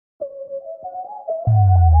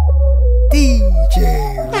DJ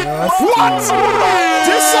Rusty. What?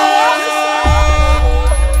 This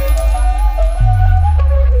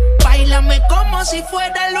Báilame como si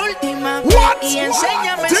fuera la última vez. What? Y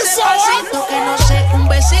enséñame This ese pasito que no sé, un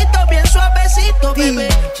besito bien suavecito, bebé.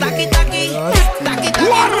 Taqui, taqui, taqui, taqui.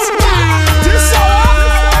 What? This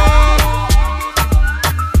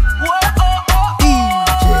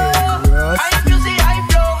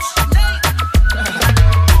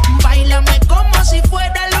Báilame como si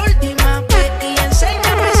fuera la última vez. Y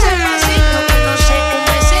enséñame ese pasito que no sé, un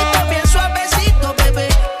besito bien suavecito, bebé.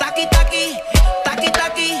 Taqui, taqui, taqui,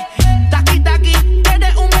 taqui, taqui, taqui.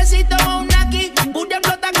 ¿Quieres un besito o un aquí? Una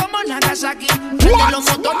explota como Nagasaki. Prende los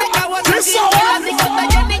motores Kawasaki. En la discota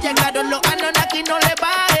Jenny llegaron los Anunnaki. No le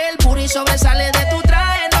baje, el booty sobresale de tu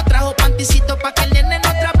traje. No trajo panticito pa' que el nene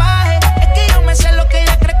no trabaje. Es que yo me sé lo que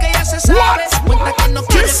ella cree que ella se sabe. Cuenta que no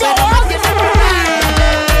quiere, pero me tiene coraje.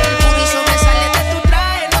 El booty sobresale de tu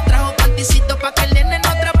traje. No trajo panticito pa' que el nene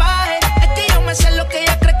no trabaje. Es que yo me sé lo que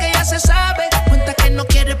ella cree que ella se sabe. Cuenta que no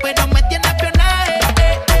quiere, pero me tiene espionaje.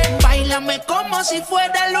 Báilame como si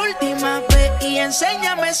fuera la última vez. Y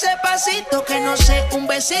enséñame ese pasito que no sé, un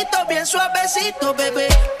besito bien suavecito, bebé.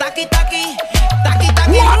 Taqui, taqui, taqui,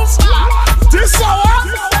 taqui. This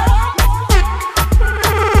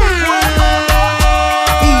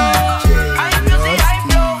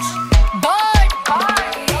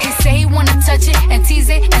and tease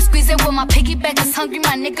it and squeeze it with my piggyback is hungry,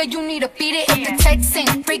 my nigga, you need to feed it. If the text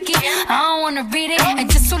ain't freaky, I don't wanna read it. And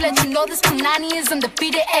just to let you know, this Punani is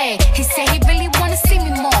undefeated. Ayy, he said he really wanna see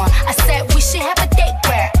me more. I said we should have a date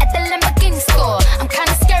where at the Lamborghini store. I'm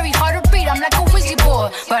kinda scary, hard to read, I'm like a Ouija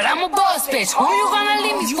board, but I'm a boss bitch. Who you gonna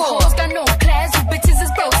leave me for? Hoes got no class, you bitches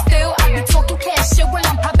is broke still. I be talking cash shit while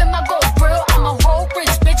I'm popping my gold grill. I'm a whole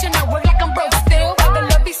rich bitch and I work like I'm broke still. Why the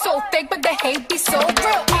love be so fake, but the hate be so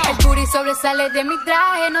real. El booty sobresale de mi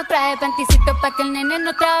traje. No traje panticito pa' que el nene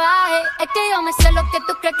no trabaje. Es que yo me sé lo que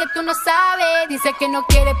tú crees que tú no sabes. Dice que no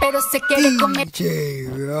quiere, pero se quiere comer. DJ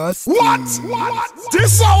Rusty. What?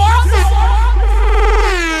 This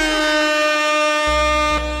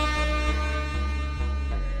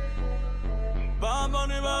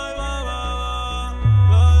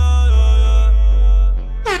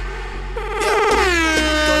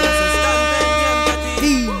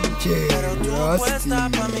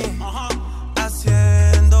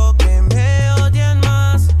haciendo que me odien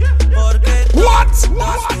más, porque What?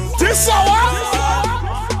 This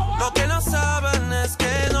lo que no saben es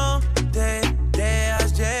que no te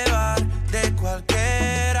dejas llevar de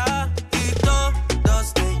cualquiera y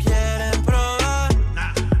todos te quieren probar.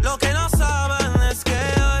 Lo que no saben es que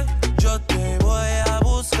hoy yo te voy a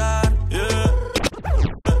buscar.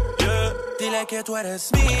 Dile que tú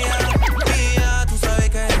eres mía, mía, tú sabes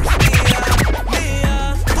que eres mía,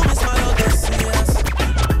 mía, tú misma lo decías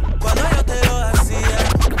cuando yo te lo hacía.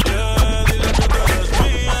 Dile que tú eres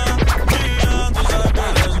mía, mía, tú sabes que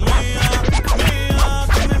eres mía, mía,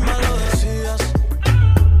 tú misma lo decías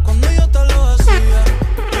cuando yo te lo hacía.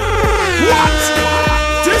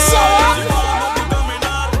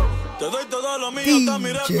 Te doy todo lo mío hasta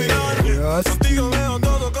mi respirar. Contigo veo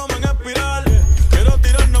todo como en espiral. Quiero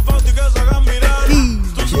tirarnos fotos y que se hagan mirar.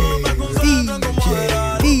 Tú solo me concentras como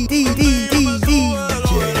moderar.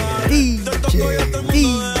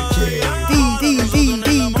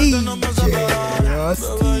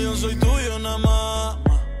 Bebé, yo soy tuyo nada más.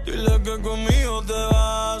 Dile que conmigo te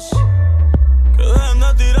vas. Que dejen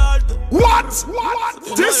de tirarte. What?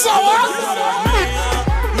 This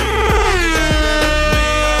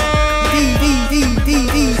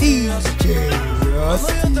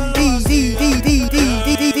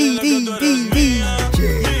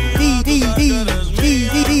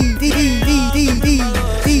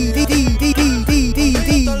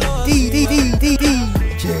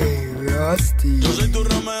Yo soy tu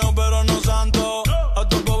Romeo pero no santo. A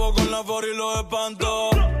tu bobo con la for y los espanto.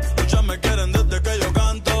 Muchas me quieren desde que yo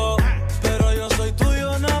canto, pero yo soy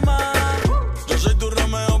tuyo nada más. Yo soy tu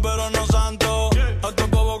Romeo pero no santo. A tu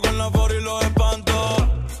bobo con la for y los espanto.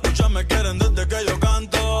 Muchas me quieren desde que yo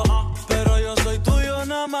canto, pero yo soy tuyo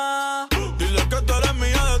nada más. Dile que tú eres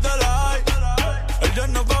mía desde la high. El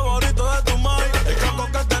yerno favorito de tu mai. El caco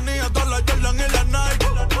que tenía todas las Jordan y las Nike.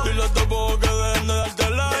 Dile a tu bobo que dejen de darte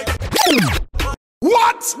like.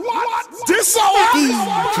 What? This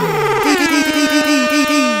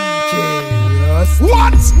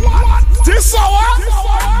What? This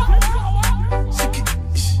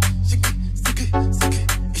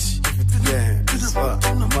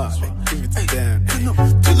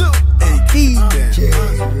DJ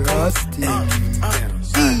Rusty.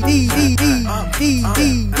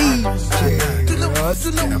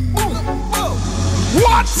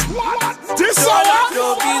 What? This Joanna, hour?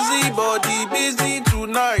 your busy body busy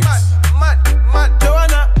tonight. Mad.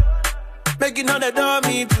 Joanna, making all the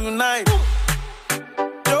dummy tonight.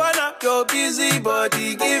 Joanna, your busy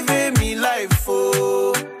body giving me life,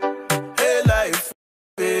 oh, hey life.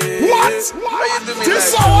 Hey. What? How you do me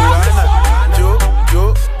This like hour?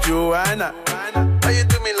 Joanna? How you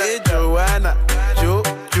do me like Joanna?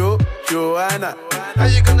 Joanna? How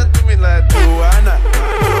you gonna do me like Joanna?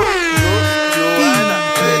 Joanna?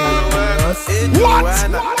 Hey,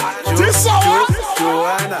 Joanna? This hour?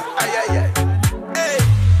 Joanna? Ay. Hey,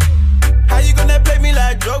 how you gonna play me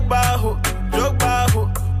like Drogba?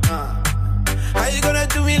 How you gonna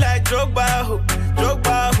do me like Drogba?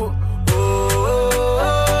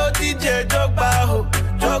 Oh, DJ Drogba.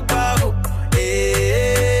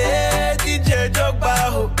 Hey, DJ Drogba.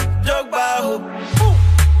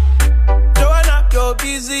 Joanna, your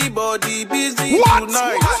busy body busy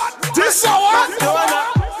tonight. This hour? Joanna,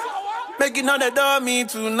 making all the dummy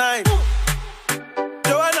tonight.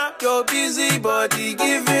 Joanna, your busy body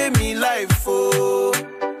giving me life, oh,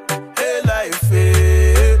 hey life,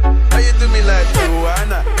 hey. How you do me like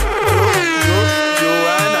Joanna?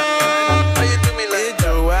 Joanna? How you do me like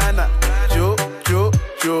Joanna?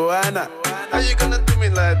 Joanna? How you gonna do me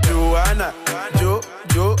like Joanna?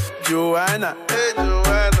 Joanna? Hey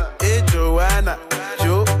Joanna?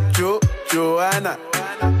 Joanna?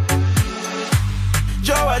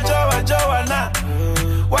 Joanna,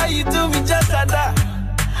 why you do me just like that?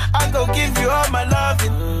 I go give you all my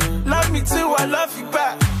loving. Love me too, I love you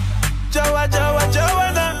back.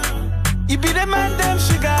 Joanna, you be the man, damn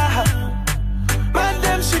sugar.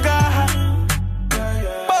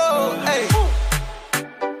 Oh, hey.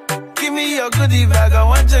 Give me your goodie bag, I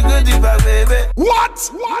want your goodie bag, baby. What?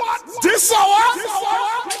 This hour?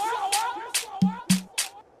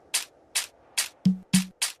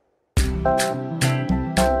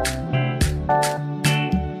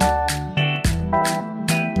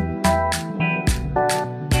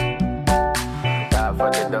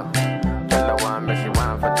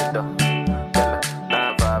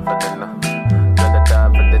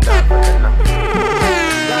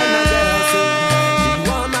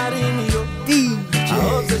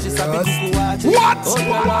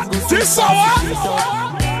 What? This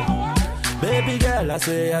hour? Baby girl, I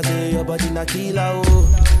say your body na killer,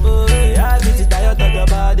 oh, yeah, I get it tired of your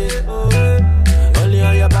body, only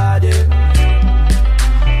on your body.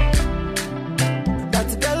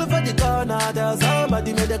 That girl for the corner, tell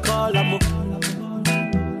somebody make the call, I'm up.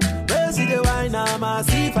 Where see the wine, I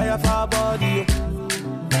see fire for her body,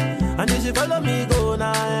 and if you follow me, go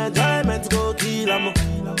now, enjoyment go kill, I'm up.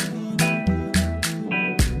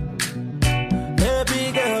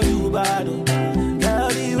 Baby girl, you bad, girl,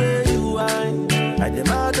 the way you whine, I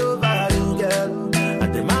demand over you, girl. I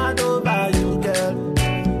demand over you, girl.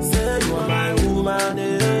 Say you are my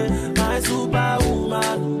woman, my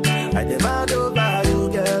superwoman. I demand over you,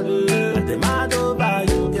 girl. I demand over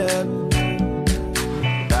you, girl.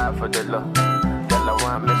 Die for the love, girl. I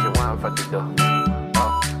want me, she want for the dough.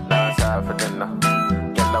 Oh, die side for the love,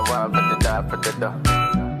 girl. I want for the die for the dough.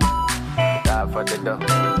 Die for the dough,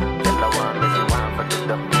 girl. I want me, she want for the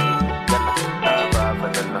dough. Girl, die for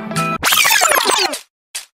the love.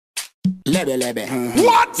 Lebe.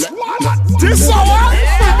 What? This hour?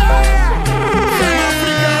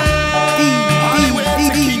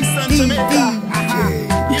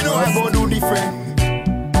 You know I go do different.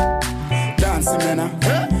 Dancing, man.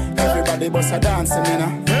 Everybody bust a dancing,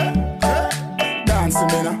 man. Dancing,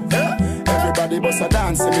 man. Everybody bust a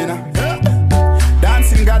dancing, man.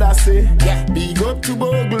 Dancing, God, I say. Big up to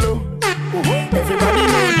Boglo. Everybody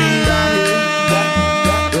know ding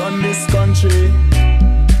dong. Run this country.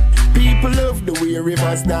 People love the way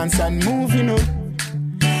rivers dance and move, you know.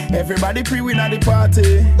 Everybody pre-win at the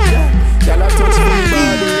party. Y'all have touch my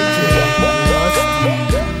body.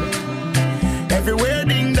 Everywhere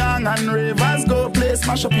ding dong and rivers go, play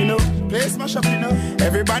smash up, you know.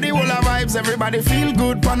 Everybody will have vibes, everybody feel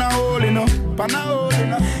good, pan a hole, you know.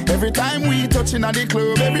 Every time we touching at the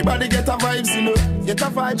club, everybody get a vibes, you know.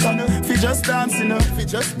 Fi just dance, you know.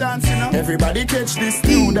 Everybody catch this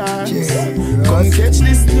new dance. Come catch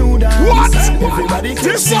this new dance. What? Everybody catch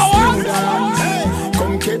This this hour? new dance.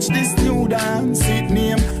 Come catch this new dance. It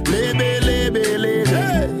name Lebe.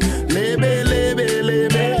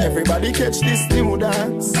 Everybody catch this new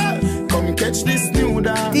dance. Come catch this new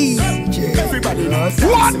dance. Everybody What?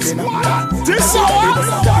 dancing, you know. This Everybody bust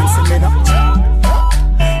a hour? dancing, you know.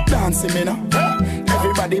 Dancing, you know.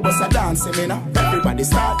 Everybody bust a dancing, you know. Everybody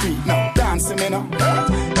start beat now. Dancing, you know.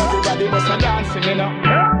 Everybody bust a dancing, you know.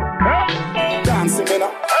 Dancing, you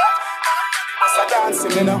know. Everybody bust a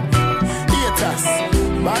dancing, you know. haters.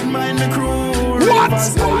 Bad mind the crew. What?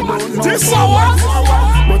 This a what?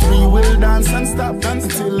 But we will dance and stop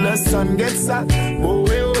until the sun gets hot. Oh,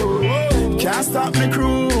 can't stop the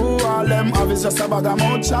crew. All them have is just a bag of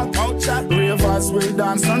mouth chat. Ravers will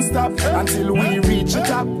dance and stop until we reach the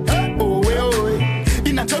top. Oh,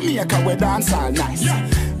 in a Jamaica we dance all night.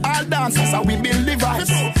 All dancers are we build the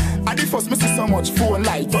vibes. At the first me see so much phone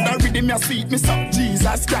light, but the rhythm me sweet me so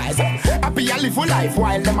Jesus Christ. Happy I live a life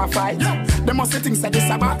while them a fight. Them must say things that this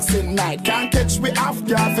a boxing night. Can't catch we off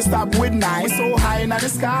guard for stop with night. We so high in the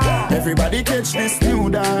sky. Everybody catch this new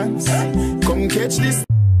dance. Come catch this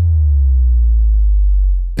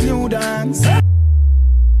new dance.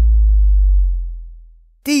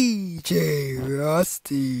 DJ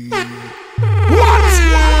Rusty. What?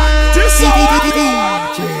 This a what?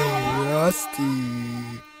 DJ Rusty.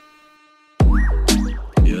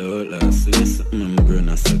 Yo, last year something I'm burn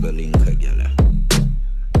a saga link a gala.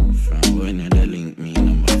 From when you da link me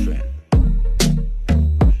and my friend.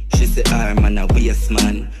 She say I'm man a waste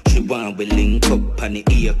man. She want we link up on the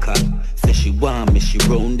ear cup. Say she want me, she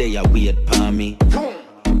round there a wait for me.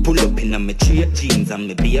 Pull up in my straight jeans and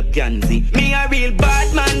me be a pansy. Me a real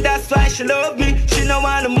bad man, that's why she love me. She no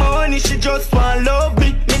want the money, she just want love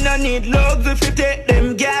me. Me no need love if you take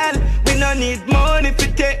them gal. We no need money if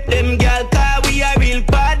you take them gal. Cause we a real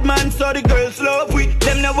bad man, so the girls love we.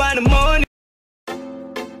 Them no want the money.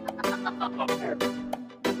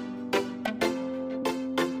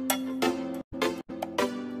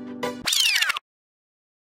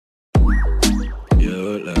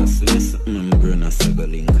 Yo, last year something I'm burn a saga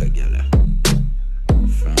link a gala.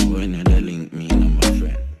 From when you da link me and my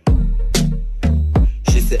friend.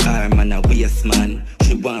 She say I'm man a waste man.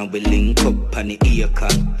 She want we link up on the ear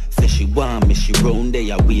cup. Say she want me, she round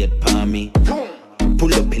there a wait for me.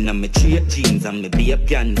 Pull up in my straight jeans and me be a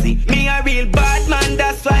pansy. Me a real bad man,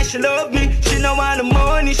 that's why she love me. She no want the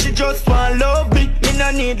money, she just want love me. Me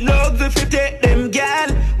no need love if you take them gal.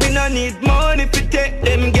 We no need money if you take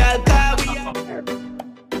them gal. Cause we a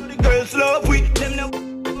the girls love we. Them no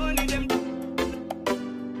money, them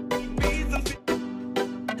reason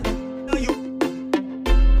for you.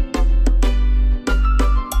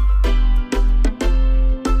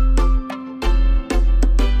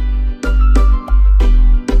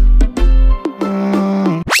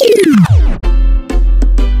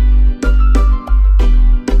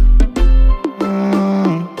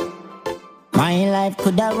 My life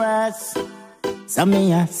could have worse. So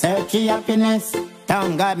me a search for happiness.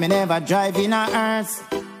 Thank God me never drive in a hearse.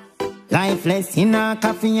 Lifeless in a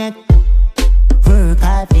coffee yet. Work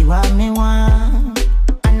hard for what me want.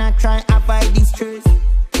 And I try to avoid this stress.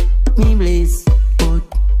 Me bliss, but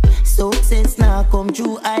success now come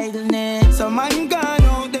through idleness. So man gone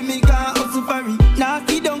out, then me can't hustle for it.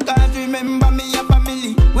 Nasty don't can't remember me a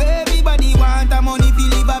family. Where everybody want a money to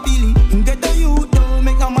live a billy. Get a youth don't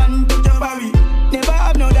make a man to jump a it. Never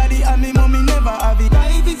have no daddy and me mommy never have it.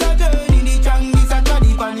 Life is a journey, the strong is a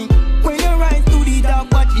tragedy panic. When you rise to the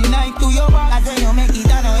top, watch the knife to your back. That's when you make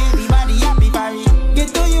it, I know everybody happy for it.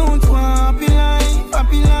 Get a youth for happy life,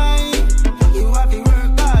 happy life. You have to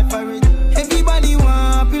work hard for it. Everybody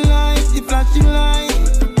want happy life, the flashing light.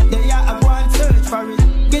 They are one search for it.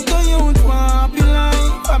 Get a youth for happy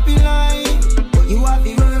life, happy life. You have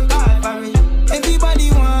to work hard for it.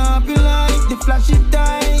 Everybody want happy life, the flashing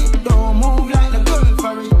light. Don't move like the girl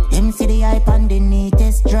for it. Them see the hype and the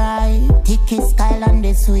neatest drive. Thickest style and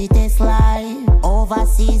the sweetest life.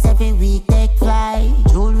 Overseas every week take flight.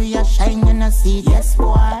 Jewelry a shine when I see it, yes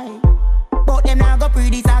boy. But them now go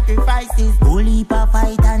pretty sacrifices. Bully pa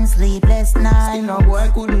fight and sleepless night. Still no boy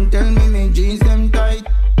couldn't tell me my jeans them tight.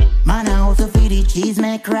 Man I also feel the cheese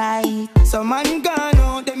make right. So man gone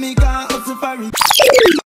out, then me can't hustle for it.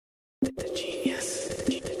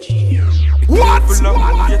 What?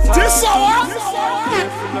 This a what?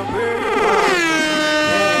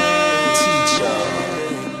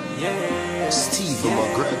 Steve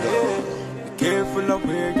McGregor. Be careful of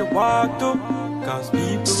where you walk to, cause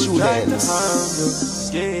people will try to harm you.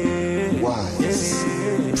 Yeah, Wise,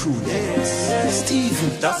 prudence,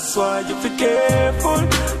 Steve. That's why you be careful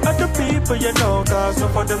of the people you know, cause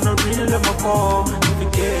some of them not real in my phone. Be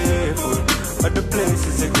careful of the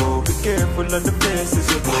places you go. Be careful of the places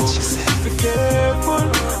you go. Be careful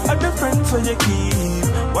of the friends where you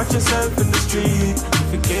keep. Watch yourself in the street.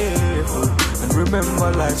 Be careful and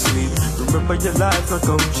remember life's sweet. Remember your life not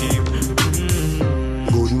come cheap.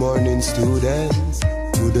 Good morning, students.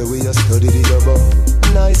 Today we are studying about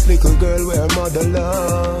nice little girl where mother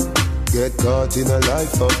love. Get caught in a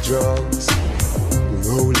life of drugs.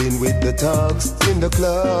 rolling with the thugs in the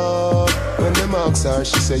club. When the marks are,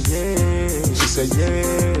 she say yeah, she say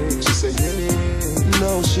yeah, she say yeah.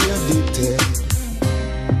 Now she addicted.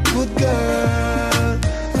 Good girl,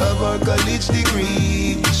 have her college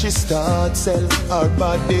degree. She start sell her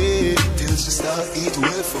body till she start eat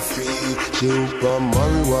well for free. She hook on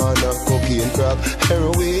marijuana, cocaine, crack,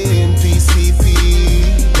 heroin, PCP.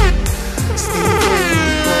 Still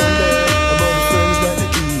about the friends that they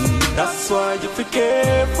keep. That's why you be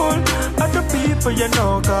careful of the people you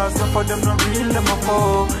know, cause some of them not real, them a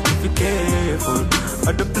fall. You be careful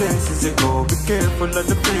of the places you go. Be careful of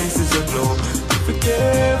the places you go. Be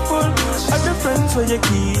careful of the friends where you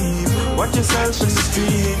keep. Watch yourself in the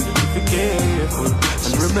street. Be careful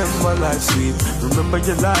and remember life's sweet. Remember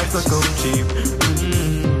your life not come cheap.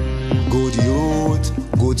 Good youth,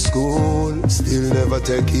 good school, still never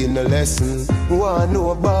taking a lesson. Wanna know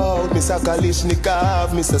about Mr. Kalishnikov,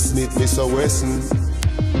 Mr. Smith, Mr. Wesson.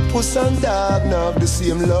 Puss and dog now have the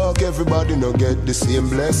same luck, everybody no get the same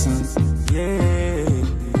blessing. Yeah,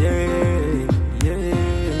 yeah, yeah.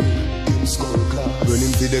 Him skull class. When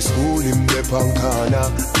him to the school, him dep on corner.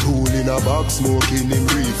 Tool in a box, smoking him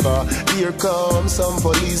reefer. Here comes some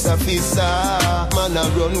police officer. Man a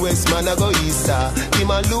run west, man a go east. Him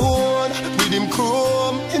alone with him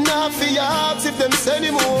chrome. In half the yards if them send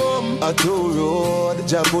him home. A two road,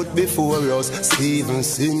 Jah put before us. Stephen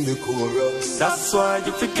sing the chorus. That's why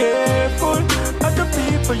you be careful of the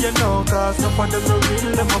people you know, cause some of them are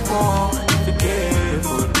real, them are born. Be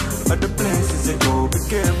careful of the places you go. Be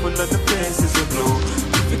careful of the places you go.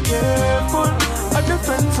 Be careful of the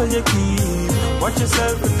friends where you keep. Watch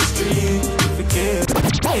yourself in the street. Be careful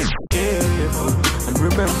and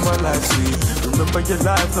remember life's sweet. Remember your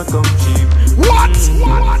life not come cheap. What?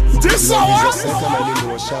 This hour?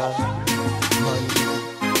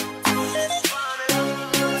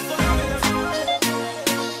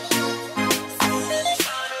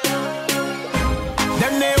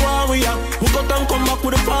 Them they want we are. Who got and come back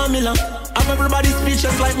with a formula. Have everybody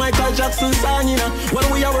speechless like Michael Jackson song, you know. When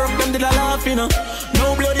we are work, them did a laugh, you know.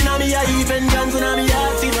 No blood in me, I even dance in me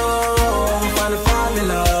heart, you know. Find a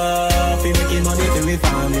formula, fi making money to me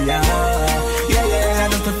family, yeah,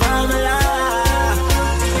 that's the formula.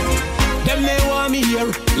 Them they want me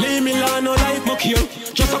here, leave me alone, no life muck here.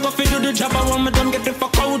 Just a go fi do the job, I want me done get the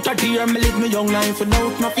fuck out of here. Me live my young life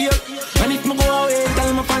without no fear. And if me go away,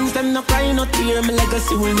 tell my fans them no cry, no tear. My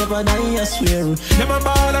legacy will never die, I swear. Never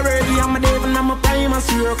ball already, I'm a devil, I'm a prime, I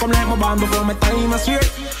swear. Come like my band before my time, I swear.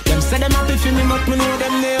 Them say them happy for me, but me know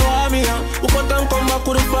them they want me, Who cut and come back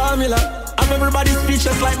with the formula. Have everybody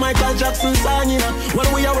speechless like Michael Jackson song, you know. When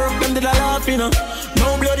we are work, them did a laugh, you know.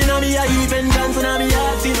 No blood in me, I even dance in me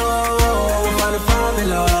heart, you know. Find the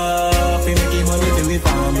formula, fi making money to me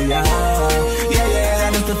family,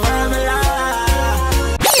 yeah, that's the formula.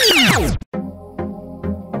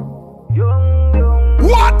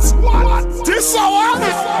 What? This hour?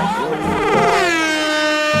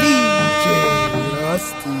 DJ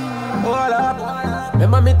Rusty. Hold up.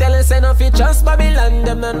 Remember me tell you say no fit trust Babylon.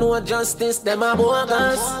 Them no know justice, them a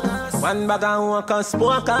bogus. One bag of workers,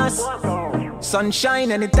 focus.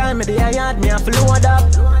 Sunshine anytime of the yard, me a float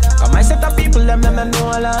up. Cause my set of people, them no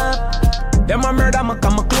know love. Them a murder, me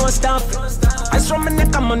come a close up. Ice from my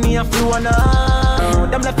neck and money a flow now.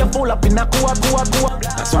 Them left you full up in a goa.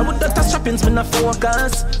 That's why with the touch trappings, me no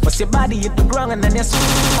focus. But your body hit the ground and then you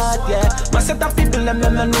sweat, yeah. My set of people, them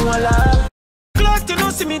no know love. Glad you know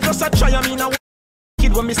see me just a try, I mean a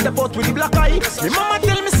kid when me step out with the black eye. Me mama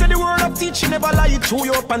tell me say the word of teach, never lie. Chew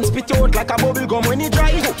you up and spit you out like a bubble gum when you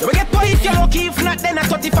dry. You will get quiet if you're lucky, if not then at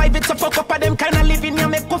 35 it's a fuck up of them kind of living you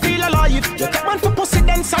make you feel alive. You take man for pussy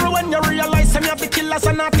then sorrow when you realize them you have the killers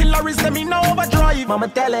and artillery them in overdrive. Mama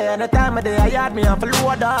tell you any time of day I had me off a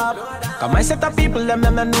load up. Cause my set of people them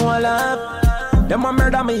no know love. Them a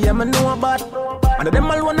murder me, yeah me know about. And them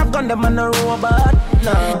all wanna gun them and no robot.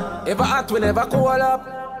 Nah, ever hot will ever cool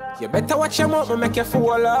up. You better watch your mouth, make you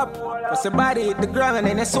fall up. Cause your body hit the ground and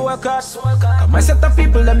then it's so cut. Cause my set of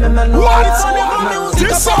people, them never know. It's on the music,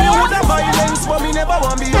 this up me with the violence. But me never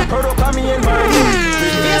want be a product of me and mine.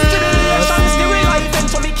 Yesterday, the real life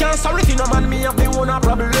ends. So me can't sorry if no man, me have the one of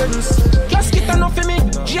problems. Just get enough for me,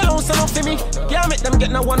 jailhouse enough for me. Can't make them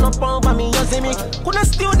get no one up over me, you see me. Couldn't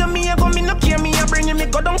steal them, me, I go me no care me. I bring me,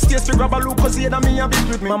 go downstairs to grab a look, cause he had me a bit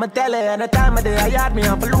with me. Mama tell her, any time of day I had me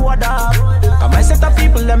up a load up. Cause my set of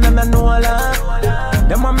people, them never know love.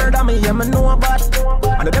 Them a murder me, yeah, me know about.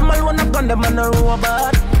 And them all wanna gun, them a no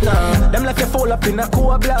robot. Nah, them left you fall up in a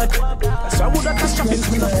cold blood. So I would have to strap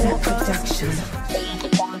into the protection.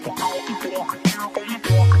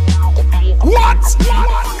 What?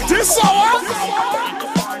 This hour?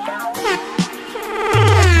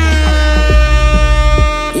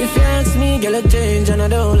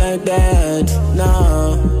 that.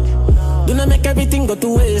 No, do not make everything go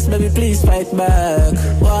to waste, baby. Please fight back.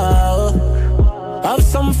 Wow, have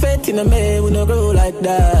some faith in me, we no grow like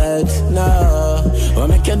that. No, or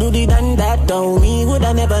make you do the done that. Don't me would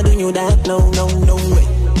I never do you that. No, no, no way.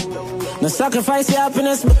 No sacrifice your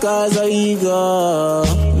happiness because of ego.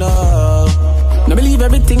 No, no believe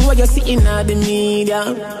everything what you see in the media.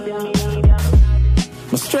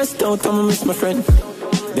 I'm stressed out, I'ma miss my friend.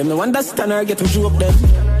 Them no understand or get to you up them.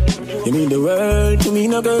 You mean the world to me,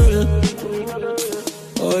 no girl.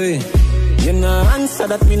 Oi, you no answer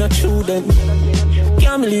that me not true then.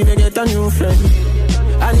 Can't believe you get a new friend.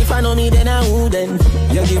 And if I know me, then I wouldn't.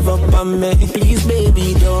 You give up on me, please,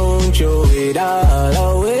 baby, don't throw it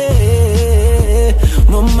all away.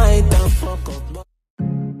 My mind don't fuck up.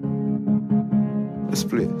 Let's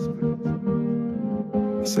play.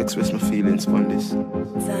 Let's express my feelings on this.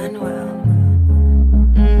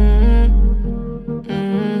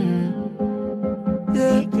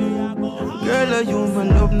 Yeah. Girl, are you my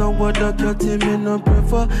love? Now what I can't me no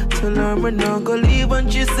prefer. Tell her me not go leave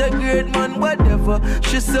and she said great man, whatever.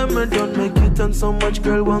 She said me don't make it and so much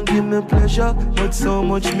girl won't give me pleasure. But so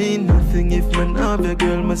much mean nothing if me not have a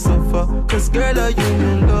girl me suffer. Cause girl, are you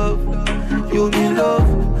me love? You me love.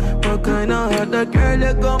 What kind of hard that girl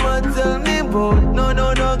you come and tell me about? No,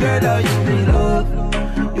 no, no, girl, are you me love?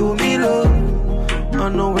 You me love.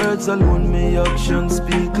 And no words alone, me actions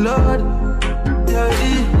speak loud. Yeah,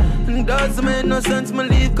 it doesn't make no sense me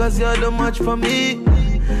leave cause you're the match for me.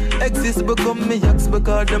 Exist become me ex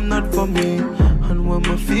because them not for me. And when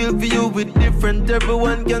I feel for you with different,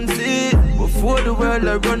 everyone can see. Before the world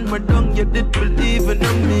I run my tongue, you did believe in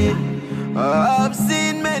me. I've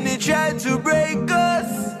seen many try to break us.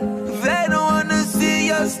 They don't wanna see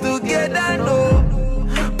us together, no.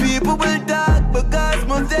 People will talk because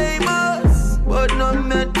I'm famous, but no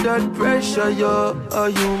method pressure, yo. Are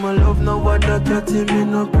you my love? Now what I can't me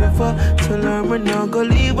no prefer. Tell her me not go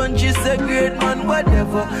leave and she said great man,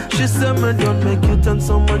 whatever. She said me don't make it and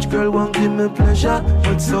so much girl won't give me pleasure.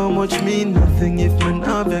 But so much mean nothing if me not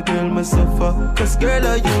have a girl me suffer. Cause girl,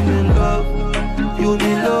 are you me love? You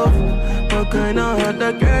me love. What kind of hard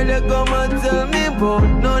that girl you come and tell me about?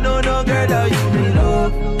 No, no, no, girl, are you me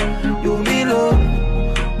love? You me love.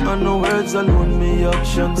 And no words alone, me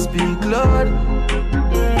actions speak loud.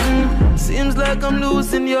 Seems like I'm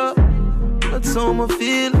losing you, that's how I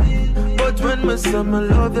feel. But when me say me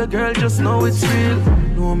love you, girl, just know it's real.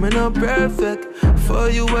 No, me not perfect, for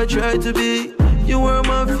you I try to be. You were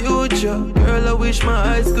my future, girl, I wish my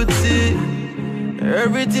eyes could see.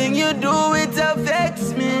 Everything you do, it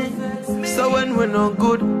affects me. So when we're not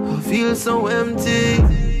good, I feel so empty.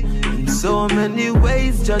 In so many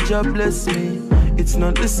ways, Jaja bless me. It's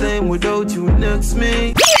not the same without you next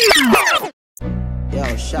me.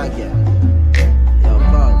 Yo, Shaggy. Yo,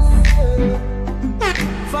 boss.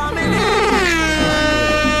 Family.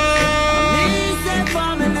 Me say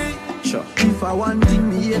family. Sure. If I want thing,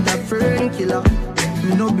 me hate a fern killer.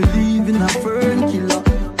 Me no believe in a fern killer.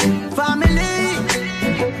 Family.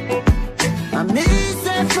 And me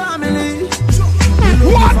say family.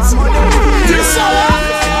 What? This hour?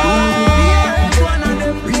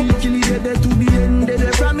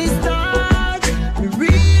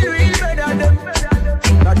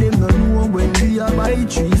 Buy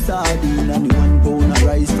 3 sardines and the 1 pound of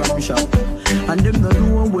rice from shop. And them no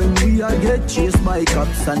know when we are get chased by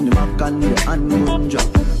cops and the mac and the gun drop.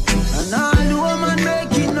 And all the woman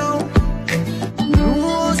make it now. Me know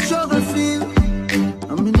how struggle feel.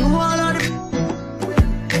 And me know all of the.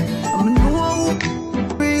 And me know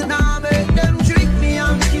who real now make them trick me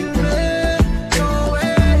and kill me. No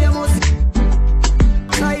way you must.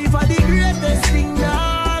 Life are the greatest thing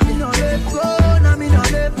that me no let go. Now me no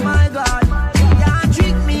let my God.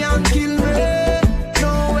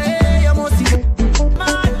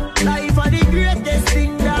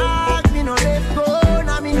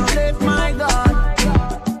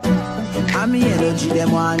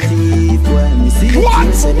 Them want thief when me see what?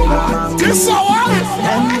 You say them This hour?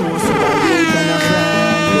 Them know so that you can a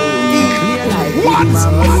friend. What?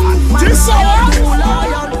 This hour?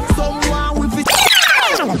 Someone with it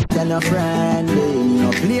can a friend. No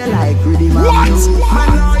play like pretty man.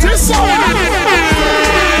 What? This hour?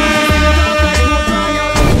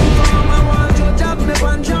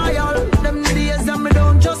 Them days that me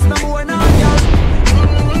don't just no more now,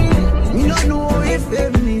 me don't know if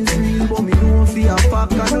heaven is real, but me know fear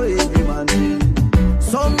fuck I know every man feel.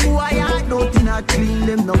 Some boy I nothing a clean,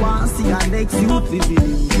 them no want see a next youth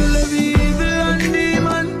living. Feel every evil and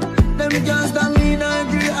demon, them can't stand me in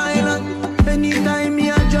every island. Anytime me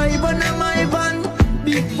a drive on my van,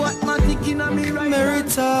 big fat matic in a me right.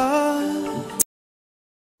 Merita.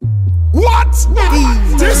 What?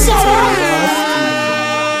 What? This hour?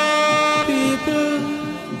 People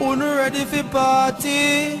who not ready for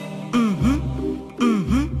party.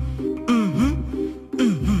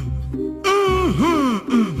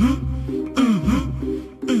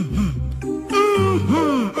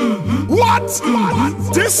 What?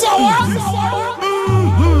 This hour?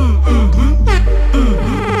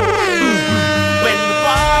 When we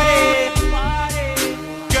party,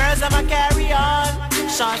 girls them a carry on,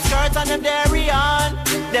 short skirts and them dairy on,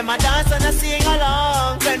 them a dance and a sing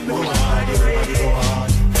along. When we party,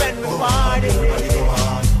 when we party,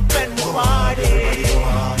 when we party,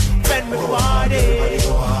 when we party.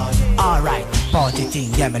 Alright. Party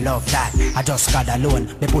thing, yeah, me love that. I just got alone,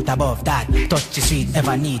 me put above that. Touch the sweet,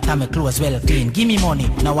 ever neat, and me clothes well clean. Give me money,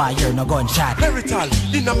 now I hear no gunshot. Merital,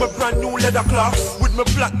 in a my brand new leather clocks, with my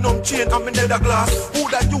platinum chain and my leather glass. Who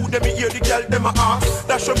that you, them me hear the girl, them a ask.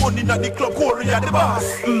 Dash your money at the club, Corey at the boss.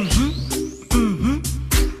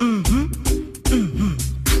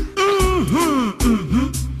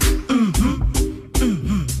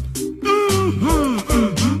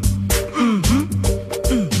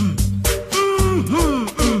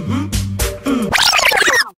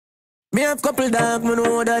 Me have couple dog, me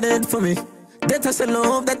know that dead for me. That I say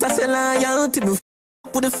love, that I say loyalty. Me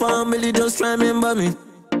with the family, just try remember me.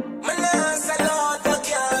 I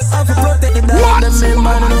have to protect the dog, them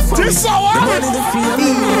remember enough for me. The money, the fear, me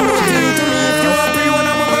to me. If you want free one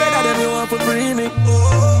of my brother, then you want to free me.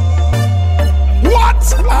 What?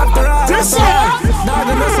 After all, This hour? dog,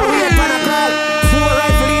 you know so weird, pan a call. 4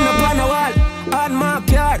 rifle in upon the wall. On my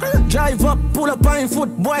yard, drive up, pull up on foot,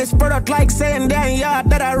 boys spread out like saying damn yard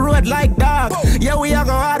that I rode like dog. Yeah, we are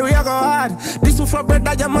go hard, we are go hard. This one for bread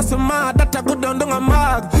that you must mad, that I could don't a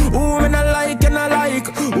mag. Who me not like and I like,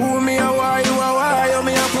 who me a why, you a why, you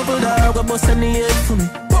me a couple dog, a bust in the head for me.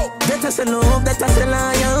 That I say love, that I say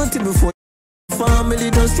loyalty before family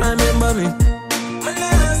just try remember me.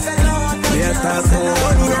 Yeah, talk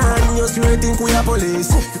about money and you straight think we are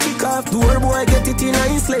police. Kick off door, boy, get it in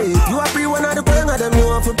a slave. You are free one of the pen of them, you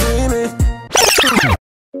want to pay me.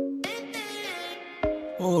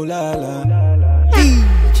 Oh la la.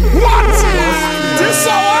 What? This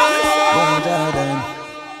hour?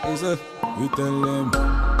 We tell them,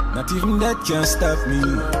 not even that can stop me.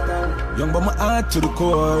 Young but my heart to the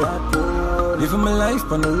core. Living my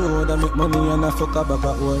life on the road, I make money and I fuck up back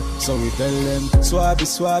at work. So we tell them, Swabby,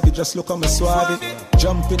 Swabby, just look at me Swabby.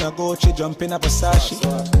 Jump in a Gucci, jump in a Versace.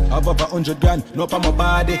 Have up 100 grand, no up on my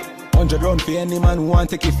body. 100 round for any man who want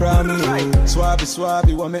to take it from me. Swabby,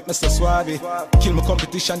 Swabby, want make me so Swabby. Kill my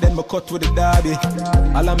competition, then me cut with the derby.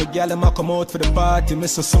 All of my gal, them a come out for the party. Me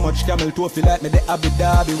so much camel toe, feel like me the Abu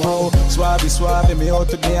Dhabi. Whoa, Swabby, Swabby, me out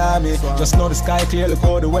to the army. Just know the sky clear, look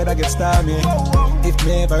how the weather gets stormy. If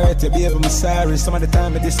me ever hurt you, baby, I'm sorry. Some of the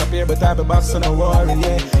time I disappear, but I be back, so no worry,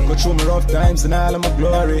 yeah. Go through my rough times and all of my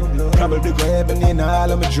glory. Probably go heaven in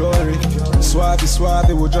all of my jewelry. Swabby,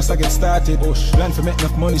 Swabby, we just get started. Plan for make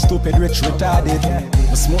enough money, stupid, rich, retarded.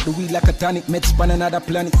 I smoke the weed like a tonic, meds on another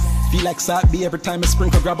planet. Feel like Salt B every time I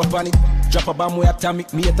sprinkle, grab up on it. Drop a bomb way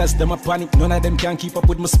atomic, me haters them a panic. None of them can keep up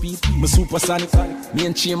with my speed, my supersonic. Me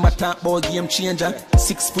and Chain, my talk about game changer.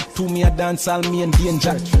 6'2", me a dance all me in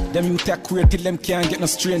danger. Them you take queer till them can't get no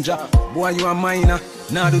stranger. Boy, you a minor,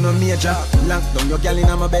 nah do no major. Lock down your gal in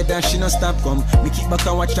my bed and she no stop come. Me kick back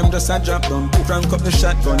and watch them just a drop down. Crank up the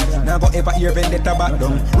shotgun, now go ever hear vendetta back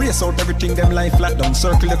down. Race out everything them line flat down.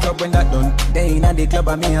 Circle the club when that done. They in the club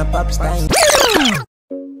and me a pop style.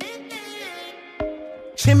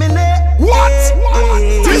 Chimney. What?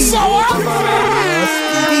 This hour?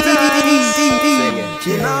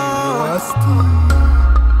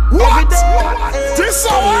 What? This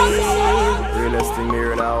hour? Realest thing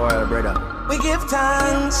here in our world, brother. We give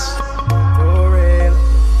thanks. For real.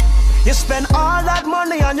 You spend all that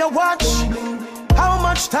money on your watch. How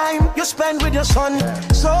much time you spend with your son?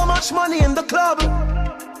 So much money in the club.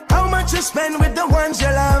 How much you spend with the ones you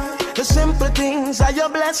love? The simple things are your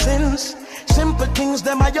blessings. Simple things,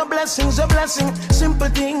 them are your blessings, your blessing. Simple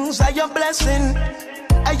things are your blessing.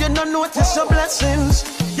 And you don't notice your blessings.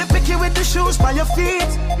 You pick it with the shoes by your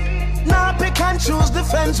feet. Now pick and choose the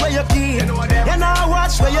friends where you keep. You now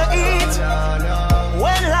watch where you eat.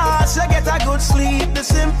 When last you get a good sleep. The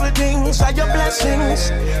simple things are your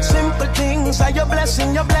blessings. Simple things are your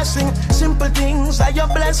blessing, your blessing. Simple things are your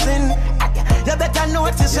blessing. You better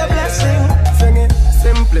notice your blessing. Sing it.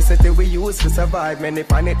 Simplicity we use to survive. Many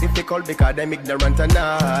find it difficult because them ignorant and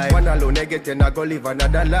I. One alone they get in, I go live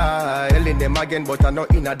another life. Telling them again, but I know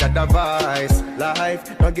in a device.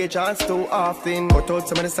 Life, no get chance too often. Cut out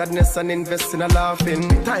some of the sadness and invest in a laughing.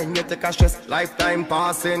 Time you take a stress, lifetime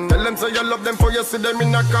passing. Tell them say you love them for you see them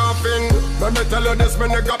in a coffin. Let me tell you this,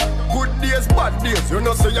 man, I got good days, bad days. You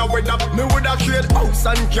know say you with up. Me would have trade house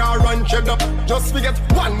and car and shed up. Just forget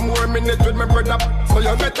 1 more minute with my brother. So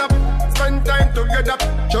you get up, spend time together.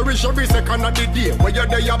 Cherish every second of the day where you're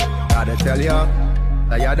there up. Gotta tell you,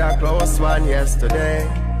 that you're the close one yesterday.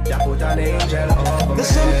 You put an angel over me. The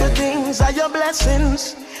simple things are your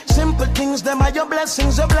blessings. Simple things, them are your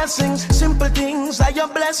blessings, your blessings. Simple things are your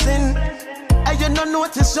blessing. And you don't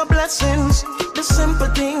notice your blessings. The simple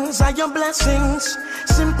things are your blessings.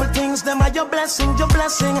 Simple things, them are your blessing, your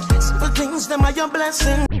blessing. Simple things, them are your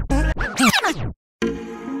blessing.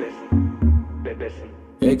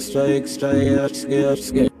 Extra, extra, extra,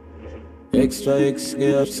 extra, extra,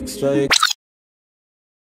 extra, extra.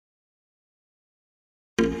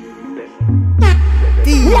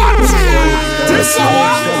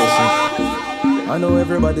 I know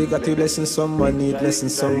everybody got a blessing, someone need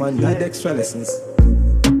lessons, someone need extra lessons.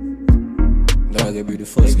 Dog, you be the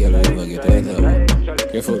first girl I ever get out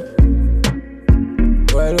of. Careful.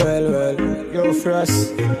 Well, yo,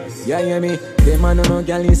 Frost. Yeah, you hear me? The man no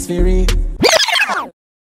girl is free.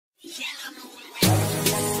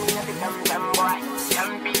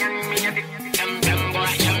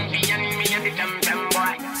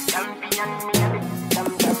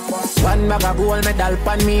 One bag of gold medal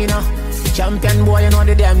pan me now. Champion boy, you know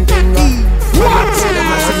the damn thing. What?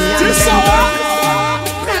 This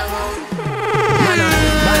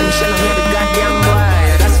man, shall I the goddamn boy?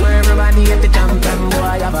 That's where everybody get the champion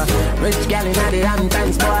boy. Have a rich gal in the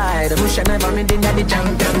Hamptons boy. The bush never made in the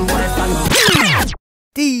champion boy.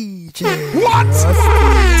 DJ. What?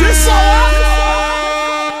 This